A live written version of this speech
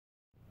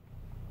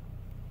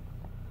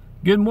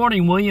Good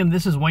morning, William.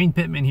 This is Wayne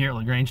Pittman here at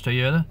LaGrange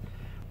Toyota.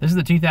 This is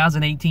the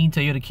 2018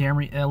 Toyota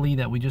Camry LE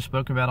that we just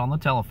spoke about on the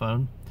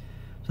telephone.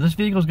 So this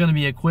vehicle is going to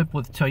be equipped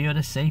with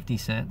Toyota Safety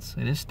Sense.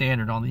 It is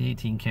standard on the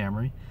 18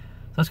 Camry. So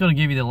that's going to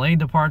give you the lane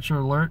departure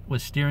alert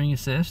with steering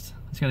assist.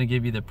 It's going to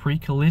give you the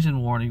pre-collision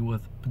warning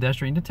with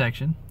pedestrian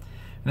detection.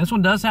 And this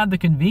one does have the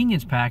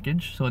convenience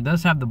package, so it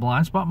does have the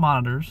blind spot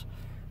monitors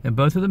and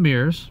both of the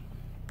mirrors.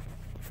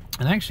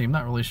 And actually, I'm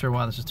not really sure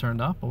why this is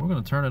turned off, but we're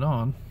going to turn it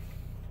on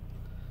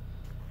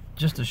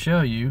just to show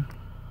you.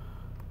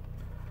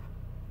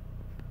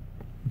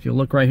 If you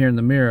look right here in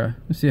the mirror,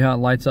 you see how it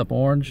lights up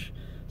orange.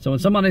 So when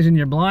somebody's in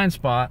your blind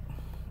spot,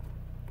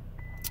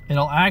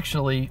 it'll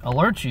actually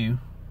alert you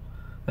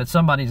that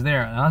somebody's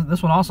there. And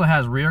this one also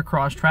has rear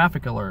cross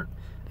traffic alert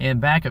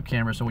and backup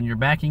camera. So when you're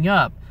backing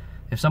up,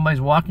 if somebody's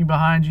walking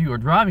behind you or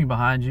driving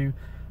behind you,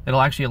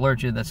 it'll actually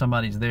alert you that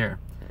somebody's there.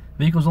 The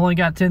vehicle's only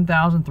got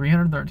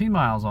 10,313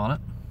 miles on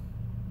it.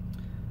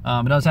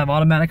 It does have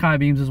automatic high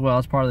beams as well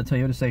as part of the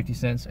Toyota Safety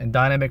Sense and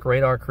dynamic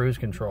radar cruise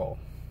control.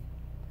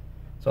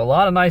 So a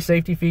lot of nice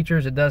safety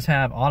features. It does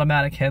have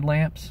automatic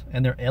headlamps,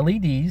 and they're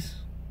LEDs.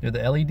 They're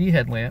the LED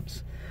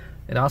headlamps.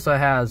 It also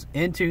has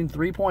Intune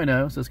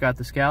 3.0, so it's got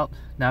the Scout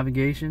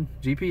navigation,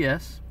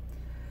 GPS.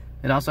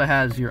 It also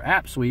has your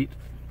app suite,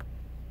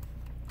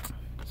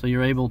 so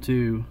you're able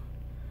to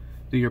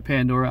do your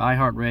Pandora,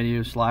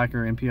 iHeartRadio, Slacker,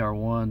 NPR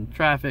One,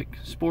 traffic,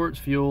 sports,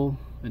 fuel,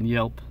 and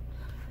Yelp.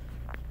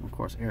 Of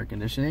course, air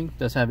conditioning. It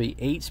does have a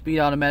 8-speed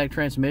automatic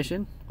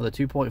transmission with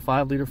a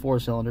 2.5-liter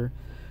 4-cylinder,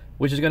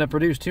 which is going to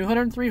produce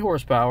 203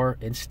 horsepower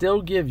and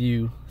still give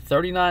you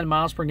 39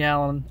 miles per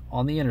gallon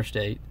on the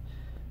interstate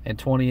and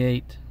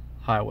 28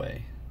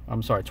 highway.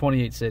 I'm sorry,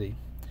 28 city.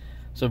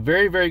 So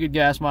very, very good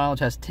gas mileage.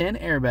 Has 10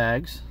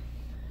 airbags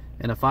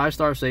and a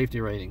 5-star safety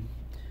rating.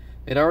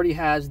 It already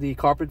has the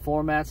carpet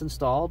floor mats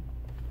installed.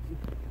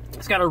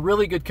 It's got a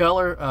really good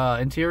color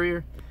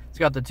interior. It's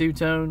got the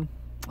two-tone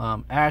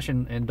ash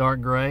and dark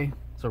gray.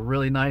 So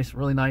really nice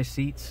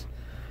seats.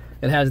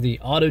 It has the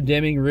auto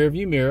dimming rear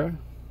view mirror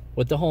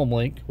with the home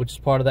link, which is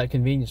part of that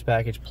convenience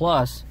package,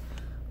 plus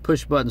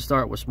push button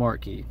start with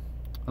smart key.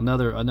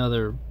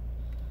 Another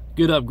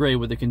good upgrade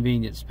with the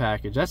convenience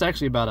package. That's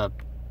actually about a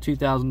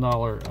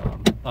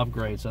 $2,000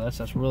 upgrade, so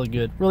that's really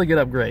good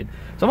upgrade.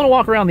 So I'm going to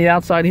walk around the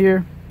outside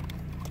here,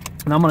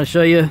 and I'm going to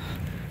show you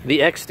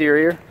the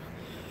exterior.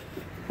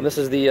 And this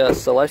is the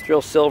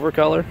celestial silver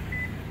color.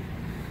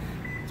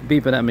 It's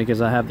beeping at me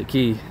because I have the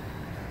key.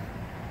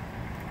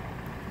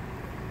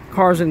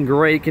 Car's in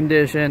great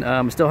condition.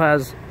 Still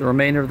has the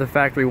remainder of the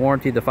factory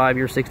warranty, the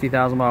 5-year,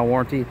 60,000 mile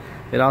warranty.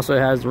 It also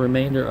has the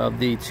remainder of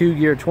the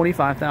 2-year,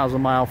 25,000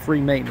 mile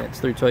free maintenance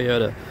through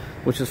Toyota,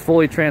 which is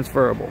fully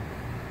transferable.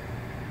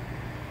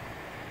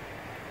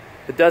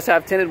 It does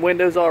have tinted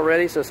windows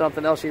already, so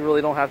something else you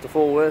really don't have to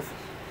fool with.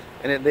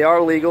 And they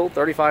are legal,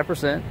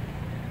 35%.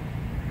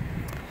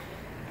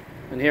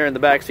 And here in the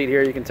back seat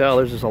here, you can tell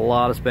there's just a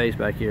lot of space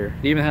back here.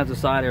 It even has the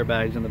side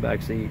airbags in the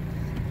back seat.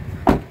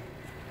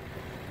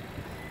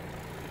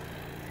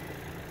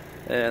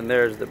 And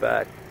there's the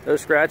back. No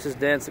scratches,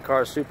 dents. The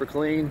car is super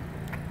clean.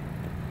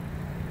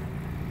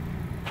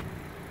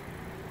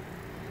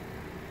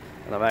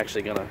 And I'm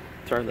actually going to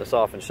turn this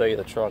off and show you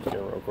the trunk here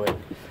real quick.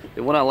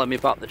 It will not let me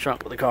pop the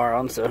trunk with the car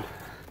on, so.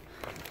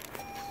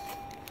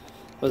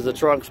 But the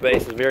trunk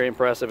space is very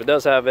impressive. It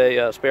does have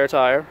a spare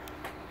tire.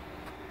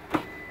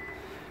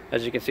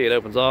 As you can see, it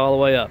opens all the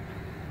way up.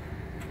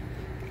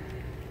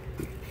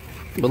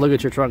 But look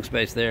at your trunk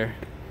space there.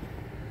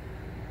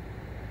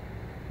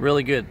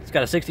 Really good. It's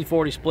got a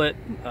 60-40 split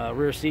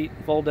rear seat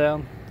fold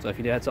down. So if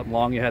you had something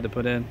long you had to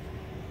put in.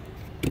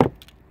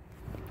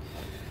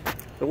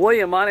 So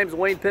William, my name is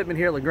Wayne Pittman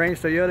here at LaGrange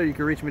Toyota. You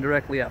can reach me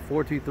directly at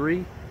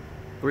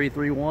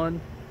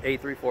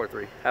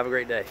 423-331-8343. Have a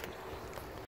great day.